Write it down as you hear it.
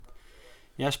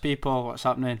Yes, people, what's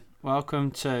happening?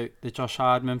 Welcome to the Josh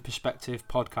Hardman Perspective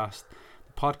Podcast,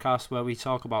 the podcast where we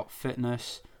talk about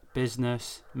fitness,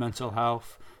 business, mental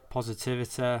health,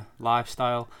 positivity,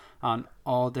 lifestyle, and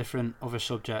all different other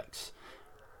subjects.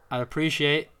 I'd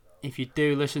appreciate if you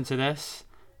do listen to this,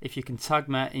 if you can tag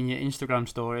me in your Instagram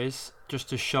stories, just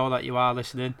to show that you are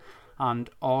listening,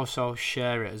 and also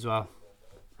share it as well.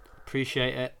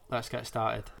 Appreciate it. Let's get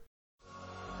started.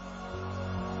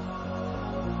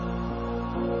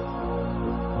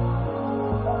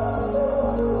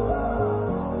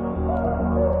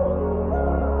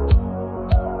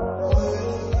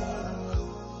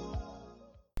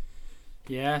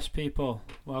 Yes, people,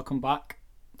 welcome back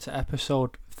to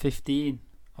episode 15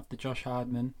 of the Josh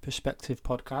Hardman Perspective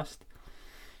Podcast.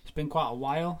 It's been quite a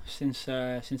while since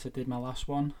I did my last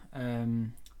one,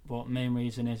 but main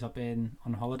reason is I've been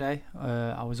on holiday.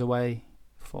 I was away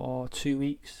for 2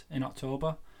 weeks in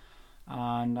October,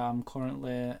 and I'm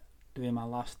currently doing my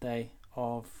last day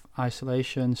of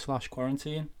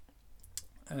isolation/quarantine,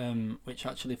 which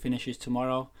actually finishes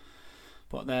tomorrow.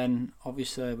 But then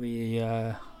obviously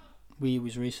we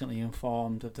was recently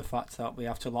informed of the fact that we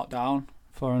have to lock down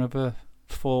for another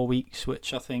 4 weeks,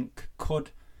 which I think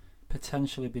could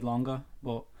potentially be longer.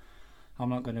 But I'm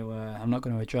not going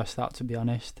to address that, to be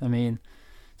honest. I mean,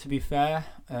 to be fair,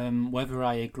 whether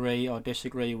I agree or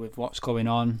disagree with what's going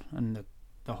on and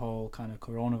the whole kind of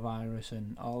coronavirus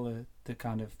and all the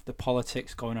kind of the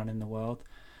politics going on in the world,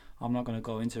 I'm not going to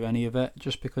go into any of it,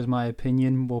 just because my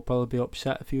opinion will probably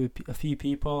upset a few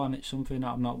people, and it's something that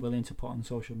I'm not willing to put on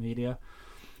social media.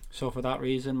 So for that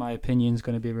reason, my opinion's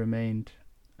going to be remained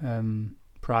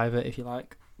private, if you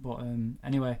like. But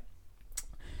anyway,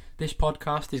 this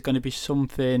podcast is going to be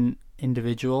something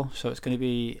individual, so it's going to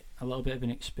be a little bit of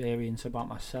an experience about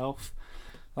myself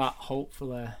that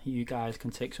hopefully you guys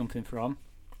can take something from.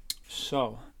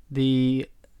 So the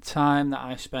time that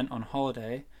I spent on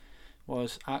holiday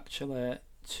was actually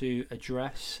to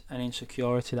address an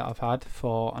insecurity that I've had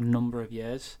for a number of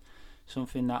years,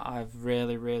 something that I've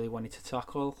really wanted to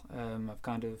tackle. I've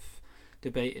kind of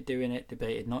debated doing it,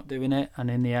 debated not doing it, and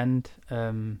in the end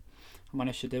I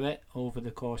managed to do it over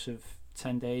the course of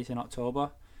 10 days in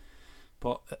October.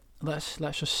 But let's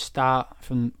just start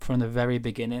from the very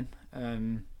beginning.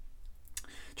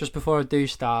 Just before I do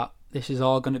start, this is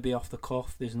all going to be off the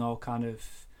cuff. There's no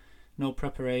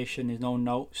preparation, there's no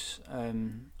notes.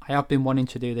 I have been wanting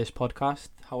to do this podcast,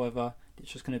 however,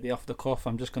 it's just going to be off the cuff.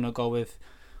 I'm just going to go with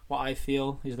what I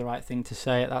feel is the right thing to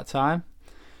say at that time.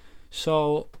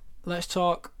 So let's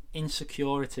talk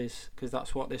insecurities, because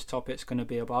that's what this topic's going to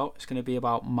be about. It's going to be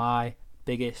about my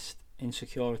biggest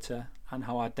insecurity and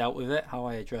how I dealt with it, how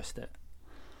I addressed it.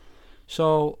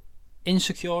 So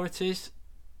insecurities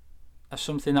are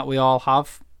something that we all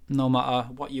have, no matter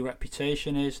what your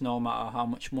reputation is, no matter how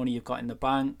much money you've got in the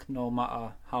bank, no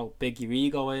matter how big your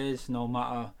ego is, no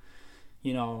matter,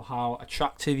 how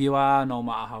attractive you are, no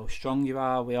matter how strong you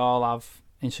are, we all have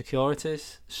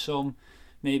insecurities. Some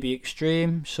may be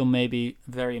extreme, some may be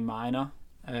very minor.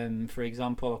 For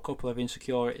example, a couple of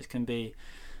insecurities can be,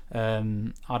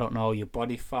 your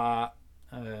body fat,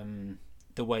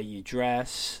 the way you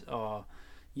dress, or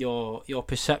your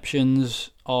perceptions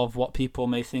of what people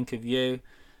may think of you,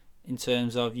 in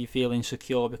terms of you feel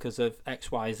insecure because of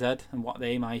X, Y, Z, and what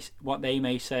they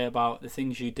may say about the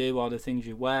things you do or the things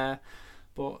you wear.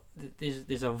 But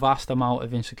there's a vast amount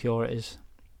of insecurities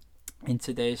in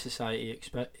today's society,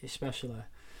 especially.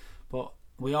 But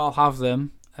we all have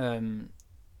them, and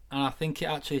I think it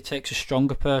actually takes a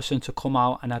stronger person to come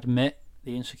out and admit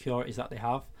the insecurities that they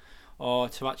have, or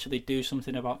to actually do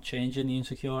something about changing the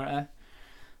insecurity.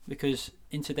 Because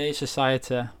in today's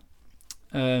society,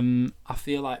 I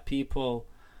feel like people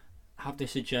have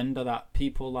this agenda that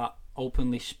people that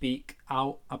openly speak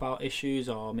out about issues,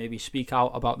 or maybe speak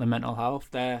out about their mental health,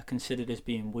 they're considered as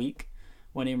being weak,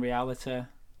 when in reality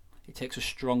it takes a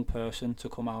strong person to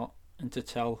come out and to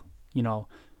tell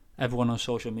everyone on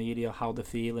social media how they're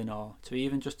feeling, or to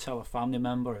even just tell a family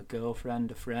member, a girlfriend,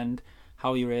 a friend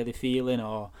how you're really feeling,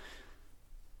 or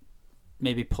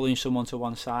maybe pulling someone to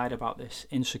one side about this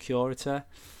insecurity.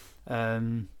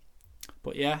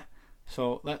 But yeah,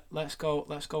 so let's go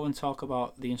and talk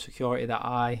about the insecurity that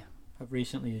I have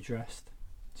recently addressed.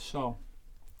 So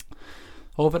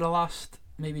over the last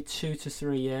maybe 2 to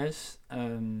 3 years,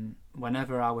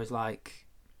 whenever I was like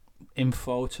in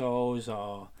photos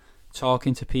or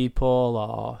talking to people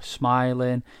or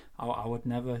smiling, I would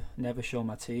never show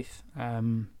my teeth.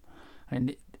 And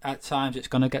at times it's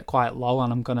gonna get quite low,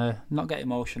 and I'm gonna not get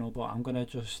emotional, but I'm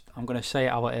gonna say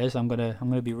it how it is. I'm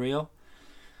gonna be real.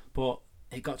 But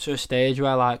it got to a stage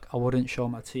where like I wouldn't show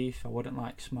my teeth, I wouldn't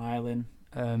like smiling,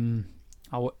 When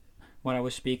I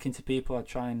was speaking to people, I'd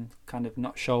try and kind of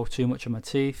not show too much of my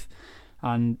teeth,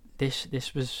 and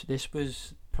this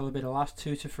was probably the last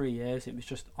 2 to 3 years. It was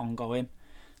just ongoing,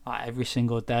 like every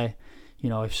single day.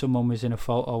 If someone was in a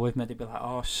photo with me, they'd be like,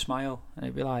 "Oh, smile," and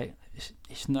it'd be like,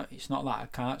 "It's not that I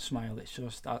can't smile. It's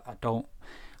just I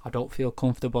don't feel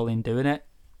comfortable in doing it."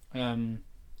 And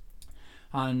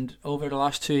over the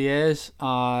last 2 years,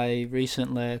 I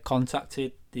recently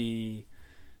contacted the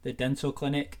dental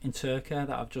clinic in Turkey that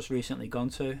I've just recently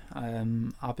gone to.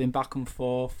 I've been back and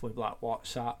forth with like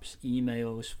WhatsApps,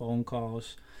 emails, phone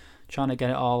calls, trying to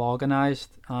get it all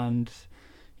organised, and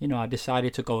I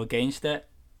decided to go against it.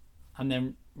 And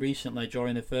then recently,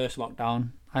 during the first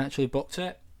lockdown, I actually booked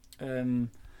it.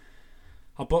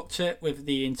 I booked it with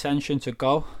the intention to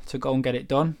go and get it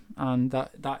done, and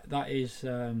that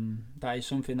is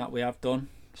something that we have done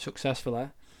successfully.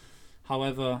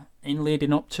 However, in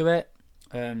leading up to it,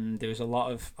 there was a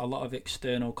lot of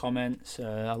external comments,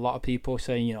 a lot of people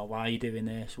saying, "Why are you doing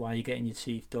this? Why are you getting your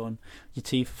teeth done? Your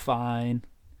teeth are fine.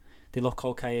 They look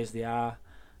okay as they are."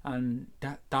 And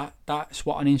that's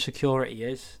what an insecurity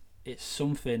is. It's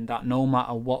something that no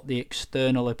matter what the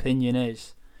external opinion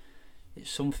is, it's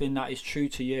something that is true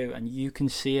to you, and you can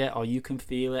see it, or you can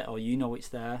feel it, or it's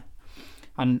there.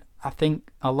 And I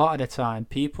think a lot of the time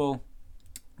people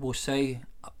will say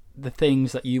the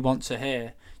things that you want to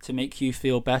hear to make you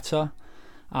feel better.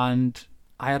 And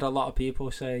I had a lot of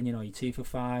people saying, your teeth are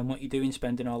fine, what you doing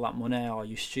spending all that money, or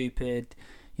you stupid,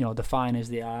 they're fine as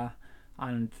they are.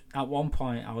 And at one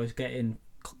point I was getting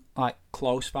like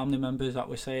close family members that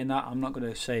were saying that. I'm not going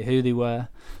to say who they were,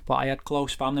 but I had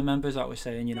close family members that were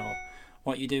saying,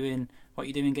 what you doing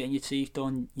getting your teeth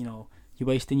done, you're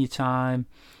wasting your time,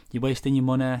 you're wasting your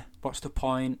money, what's the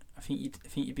point? I think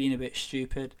you're being a bit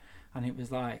stupid. And it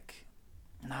was like,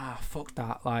 nah, fuck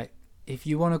that. Like, if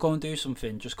you want to go and do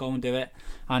something, just go and do it.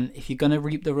 And if you're going to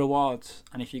reap the rewards,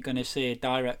 and if you're going to see a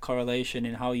direct correlation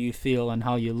in how you feel and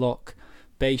how you look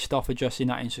based off addressing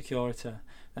that insecurity,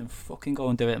 then fucking go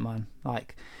and do it, man.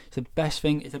 Like, it's the best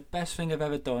thing I've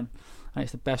ever done, and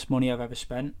it's the best money I've ever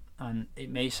spent. And it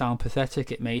may sound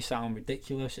pathetic, it may sound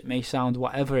ridiculous, it may sound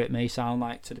whatever it may sound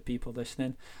like to the people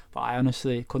listening, but I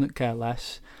honestly couldn't care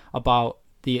less about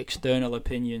the external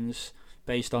opinions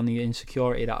based on the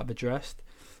insecurity that I've addressed.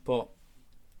 But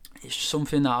it's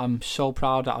something that I'm so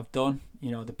proud that I've done.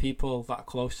 The people that are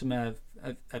close to me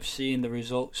have seen the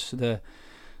results. They're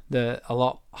a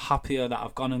lot happier that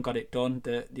I've gone and got it done.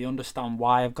 They understand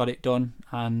why I've got it done.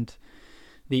 And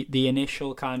the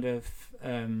initial kind of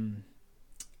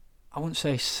I wouldn't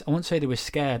say they were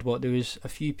scared, but there was a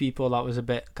few people that was a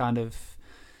bit kind of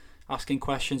asking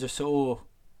questions as to,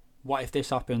 what if this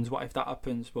happens? What if that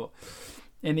happens? But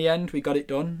in the end, we got it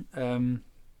done. And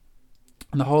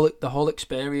the whole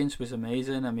experience was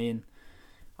amazing. I mean,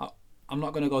 I'm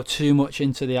not going to go too much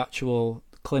into the actual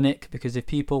clinic, because if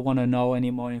people want to know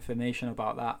any more information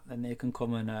about that, then they can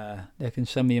come and they can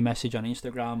send me a message on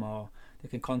Instagram, or they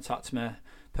can contact me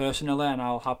personally, and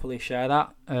I'll happily share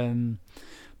that.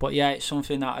 But yeah, it's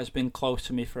something that has been close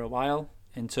to me for a while,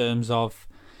 in terms of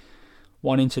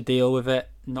wanting to deal with it,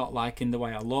 not liking the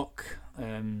way I look.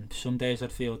 Some days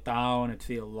I'd feel down, I'd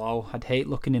feel low, I'd hate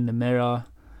looking in the mirror,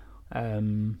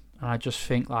 and I just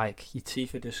think, like, your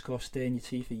teeth are disgusting, your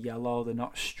teeth are yellow, they're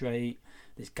not straight,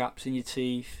 there's gaps in your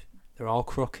teeth, they're all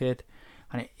crooked,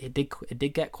 and it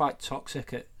did get quite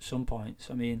toxic at some points.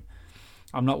 I mean,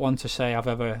 I'm not one to say I've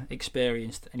ever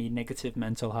experienced any negative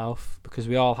mental health, because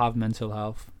we all have mental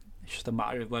health. It's just a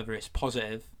matter of whether it's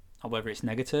positive or whether it's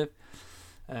negative.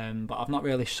 But I've not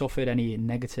really suffered any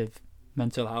negative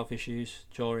mental health issues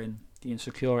during the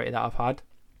insecurity that I've had.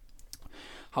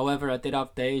 However, I did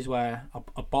have days where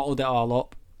I bottled it all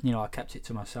up. I kept it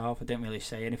to myself. I didn't really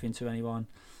say anything to anyone.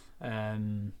 I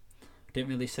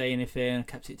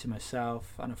kept it to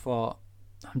myself, and I thought,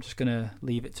 I'm just going to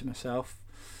leave it to myself.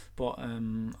 But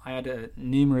I had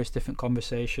numerous different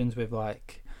conversations with,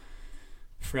 like,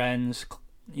 friends,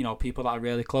 people that are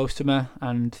really close to me,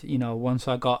 and once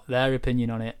I got their opinion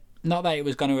on it, not that it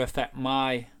was going to affect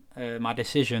my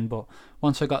decision, but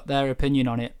once I got their opinion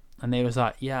on it, and they was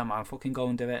like, yeah man, fucking go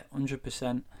and do it,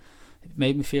 100%, it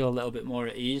made me feel a little bit more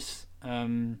at ease.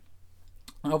 And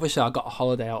obviously I got a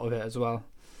holiday out of it as well.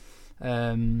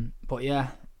 But yeah,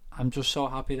 I'm just so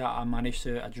happy that I managed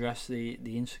to address the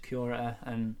insecurity,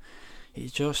 and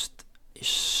it's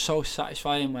so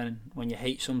satisfying when you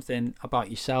hate something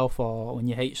about yourself, or when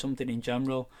you hate something in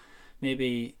general,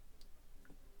 maybe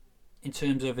in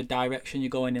terms of a direction you're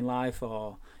going in life,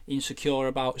 or insecure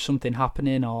about something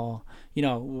happening, or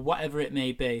whatever it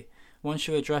may be. Once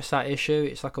you address that issue,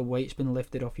 it's like a weight's been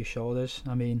lifted off your shoulders.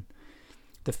 I mean,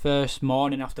 the first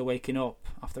morning after waking up,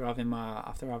 after having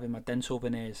my dental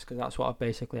veneers, because that's what I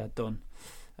basically had done.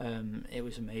 It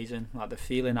was amazing. Like the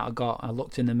feeling that I got, I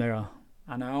looked in the mirror,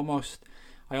 and I almost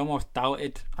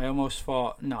doubted. I almost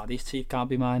thought, no, these teeth can't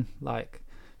be mine. Like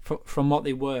from what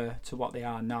they were to what they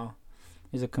are now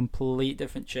is a complete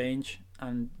different change,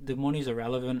 and the money's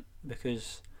irrelevant,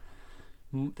 because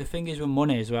the thing is with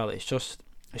money as well, it's just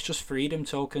freedom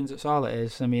tokens. That's all it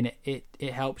is. I mean, it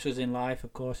helps us in life,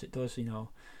 of course it does.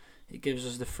 It gives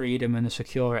us the freedom and the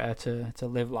security to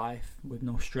live life with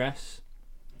no stress.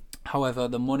 However,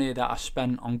 the money that I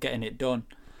spent on getting it done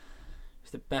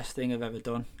is the best thing I've ever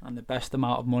done, and the best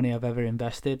amount of money I've ever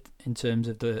invested, in terms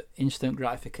of the instant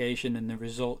gratification and the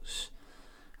results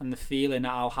and the feeling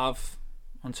that I'll have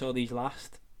until these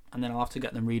last, and then I'll have to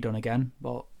get them redone again,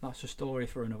 but that's a story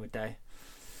for another day.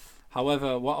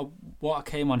 However, what I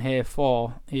came on here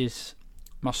for is,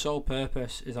 my sole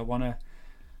purpose is I want to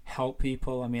help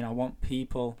people. I mean, I want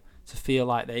people to feel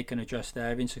like they can address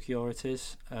their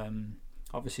insecurities.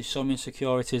 Obviously, some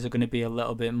insecurities are going to be a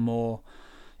little bit more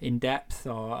in depth,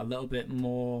 or a little bit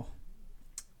more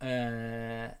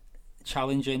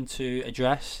challenging to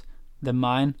address than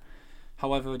mine.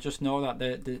 However, just know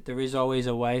that there is always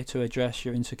a way to address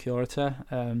your insecurity.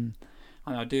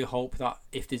 And I do hope that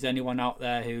if there's anyone out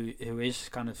there who is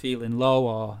kind of feeling low,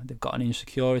 or they've got an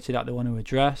insecurity that they want to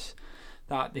address,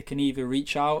 that they can either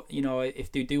reach out.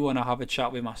 If they do want to have a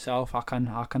chat with myself, I can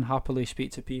happily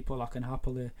speak to people. I can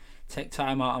happily take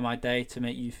time out of my day to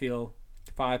make you feel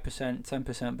 5%,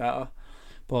 10% better.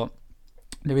 But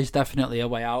there is definitely a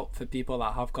way out for people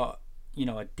that have got,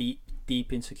 a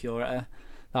deep insecurity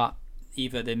that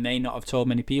either they may not have told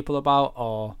many people about,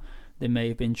 or they may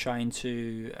have been trying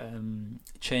to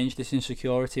change this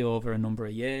insecurity over a number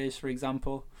of years, for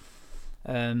example.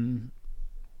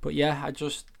 But yeah, I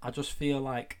just feel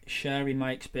like sharing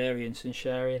my experience and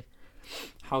sharing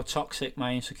how toxic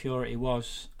my insecurity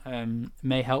was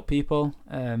may help people.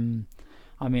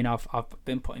 I mean, I've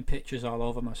been putting pictures all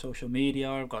over my social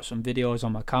media. I've got some videos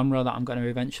on my camera that I'm going to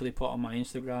eventually put on my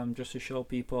Instagram, just to show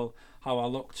people how I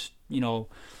looked,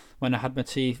 when I had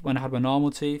my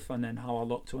normal teeth, and then how I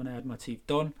looked when I had my teeth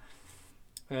done.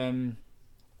 And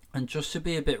just to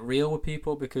be a bit real with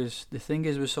people, because the thing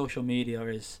is with social media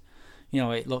is,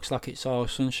 it looks like it's all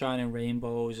sunshine and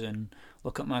rainbows, and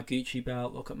look at my Gucci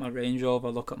belt, look at my Range Rover,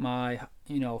 look at my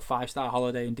 5-star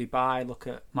holiday in Dubai, look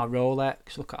at my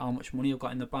Rolex, look at how much money I've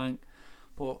got in the bank.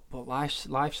 But life's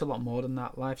a lot more than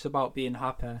that. Life's about being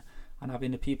happy and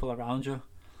having the people around you.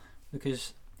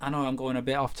 Because I know I'm going a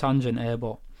bit off tangent here,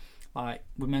 but like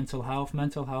with mental health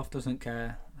doesn't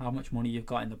care how much money you've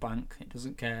got in the bank. It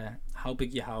doesn't care how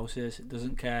big your house is. It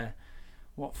doesn't care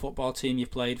what football team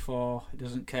you've played for. It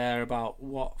doesn't care about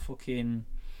what fucking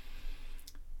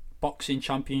boxing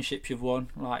championships you've won.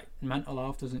 Like, mental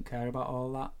health doesn't care about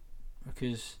all that,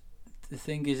 because the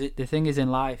thing is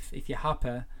in life, if you're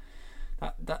happy,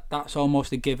 that's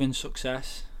almost a given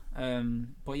success.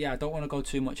 But yeah, I don't want to go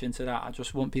too much into that. I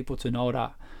just want people to know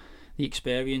that the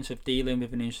experience of dealing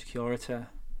with an insecurity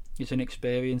is an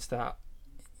experience that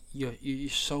you're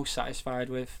so satisfied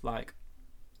with. Like,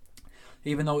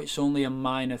 even though it's only a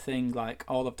minor thing, like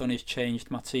all I've done is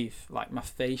changed my teeth. Like, my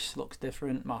face looks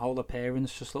different, my whole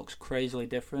appearance just looks crazily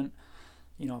different.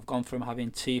 I've gone from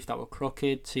having teeth that were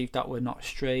crooked, teeth that were not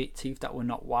straight, teeth that were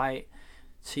not white,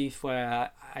 teeth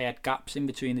where I had gaps in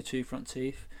between the two front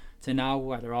teeth, to now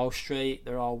where they're all straight,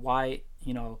 they're all white.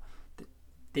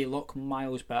 They look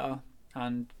miles better,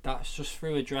 and that's just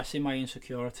through addressing my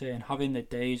insecurity and having the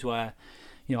days where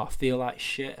I feel like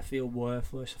shit, I feel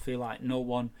worthless, I feel like no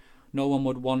one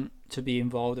would want to be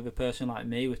involved with a person like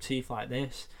me with teeth like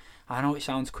this. I know it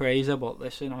sounds crazy, but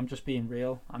listen, I'm just being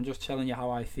real. I'm just telling you how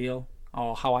I feel,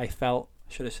 or how I felt,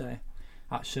 should I say,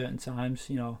 at certain times.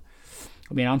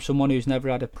 I mean, I'm someone who's never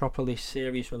had a properly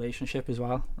serious relationship as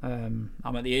well. I'm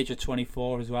at the age of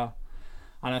 24 as well.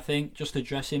 And I think just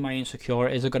addressing my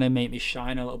insecurities are going to make me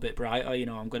shine a little bit brighter.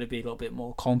 I'm going to be a little bit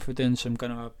more confident. I'm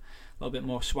going to have a little bit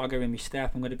more swagger in my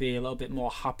step. I'm going to be a little bit more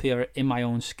happier in my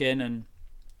own skin and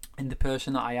in the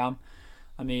person that I am.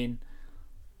 I mean,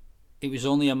 it was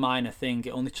only a minor thing.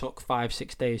 It only took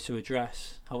 5-6 days to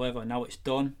address. However, now it's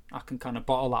done. I can kind of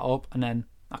bottle that up, and then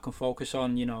I can focus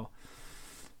on,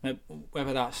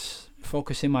 whether that's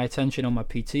focusing my attention on my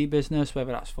PT business,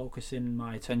 whether that's focusing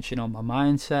my attention on my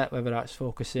mindset, whether that's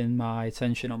focusing my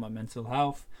attention on my mental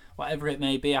health, whatever it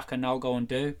may be, I can now go and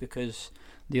do, because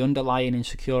the underlying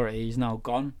insecurity is now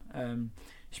gone.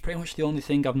 It's pretty much the only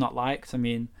thing I've not liked. I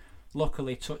mean,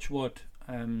 luckily, touch wood,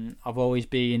 I've always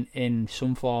been in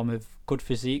some form of good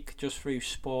physique, just through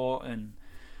sport and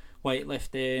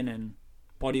weightlifting and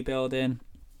bodybuilding.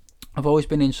 I've always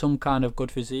been in some kind of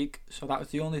good physique, so that was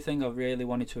the only thing I really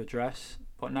wanted to address.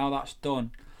 But now that's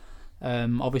done,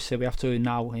 obviously we have to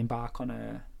now embark on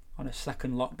a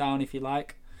second lockdown, if you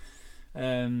like.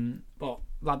 But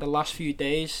like the last few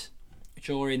days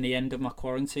during the end of my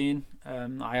quarantine,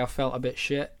 I have felt a bit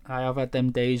shit. I have had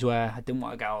them days where I didn't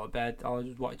want to get out of bed. All I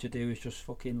just wanted to do is just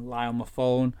fucking lie on my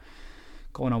phone,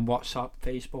 going on WhatsApp,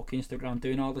 Facebook, Instagram,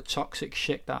 doing all the toxic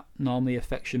shit that normally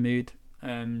affects your mood.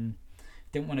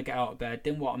 Didn't want to get out of bed,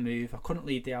 didn't want to move. I couldn't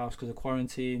leave the house because of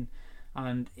quarantine,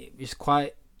 and it was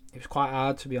quite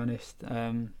hard, to be honest.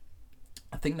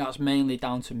 I think that's mainly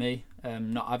down to me,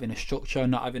 not having a structure,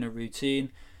 not having a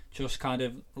routine, just kind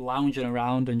of lounging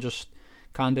around and just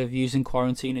kind of using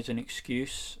quarantine as an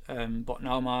excuse. But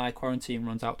now my quarantine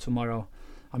runs out tomorrow.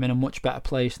 I'm in a much better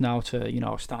place now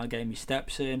to, start getting my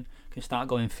steps in, can start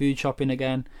going food shopping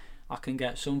again. I can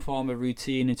get some form of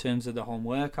routine in terms of the home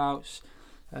workouts.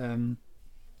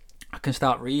 I can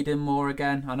start reading more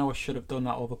again. I know I should have done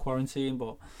that over quarantine,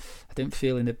 but I didn't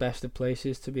feel in the best of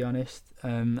places, to be honest.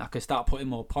 I can start putting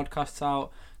more podcasts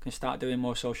out, can start doing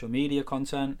more social media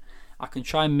content. I can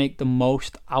try and make the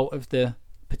most out of the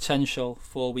potential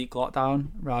 4-week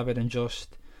lockdown rather than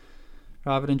just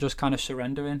kind of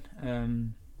surrendering.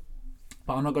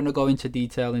 But I'm not going to go into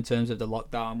detail in terms of the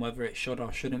lockdown, whether it should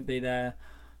or shouldn't be there,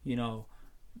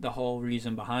 the whole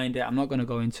reason behind it. I'm not going to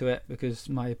go into it because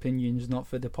my opinion's not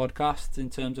for the podcast in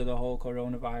terms of the whole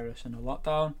coronavirus and the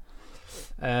lockdown.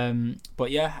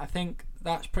 But yeah, I think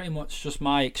that's pretty much just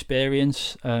my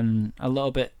experience and a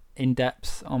little bit in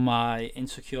depth on my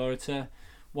insecurity,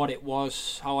 what it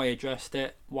was, how I addressed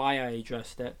it, why I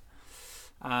addressed it,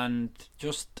 and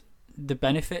just the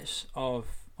benefits of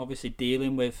obviously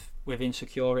dealing with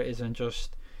insecurities and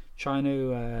just trying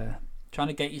to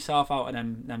get yourself out of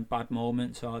them bad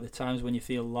moments or the times when you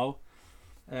feel low.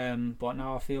 But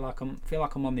now I feel like I'm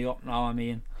on the up now. I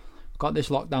mean, I've got this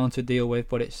lockdown to deal with,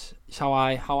 but it's how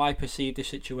I perceive the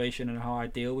situation and how I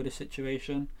deal with the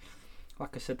situation.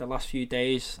 Like I said, the last few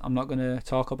days I'm not gonna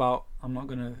talk about, I'm not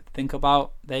gonna think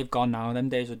about. They've gone now. Them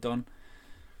days are done.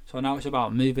 So now it's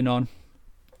about moving on,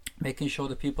 making sure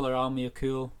the people around me are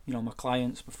cool. My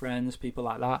clients, my friends, people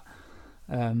like that.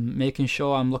 Making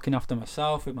sure I'm looking after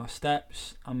myself with my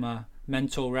steps and my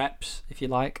mental reps, if you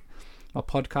like, my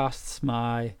podcasts,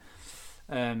 my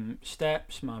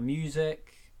steps, my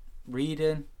music,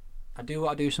 reading. I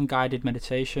do some guided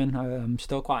meditation. I'm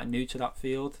still quite new to that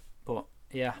field, but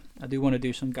yeah, I do want to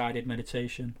do some guided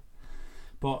meditation.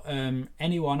 But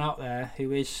anyone out there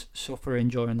who is suffering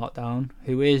during lockdown,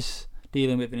 who is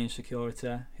dealing with an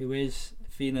insecurity, who is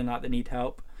feeling like they need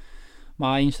help,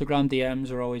 my Instagram DMs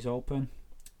are always open.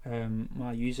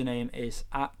 My username is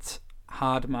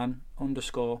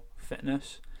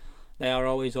 @hardman_fitness. They are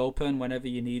always open whenever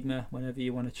you need me, whenever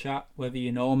you want to chat, whether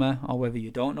you know me or whether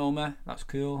you don't know me. That's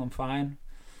cool, I'm fine.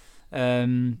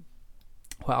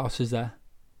 What else is there?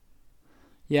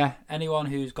 Yeah, anyone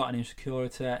who's got an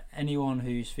insecurity, anyone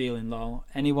who's feeling low,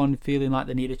 anyone feeling like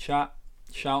they need a chat,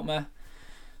 shout me.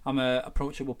 I'm a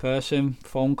approachable person,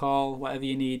 phone call, whatever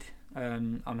you need.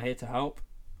 I'm here to help.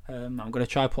 I'm going to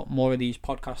try put more of these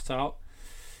podcasts out.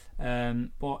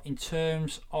 But in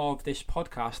terms of this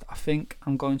podcast, I think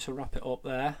I'm going to wrap it up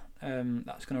there.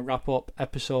 That's going to wrap up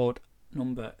episode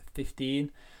number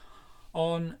 15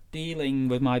 on dealing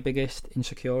with my biggest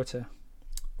insecurity.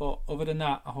 But other than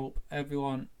that, I hope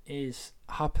everyone is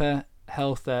happy,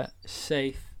 healthy,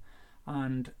 safe,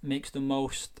 and makes the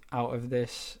most out of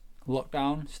this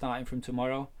lockdown starting from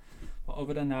tomorrow. But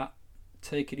other than that,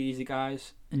 take it easy,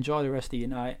 guys. Enjoy the rest of your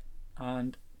night,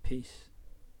 and peace.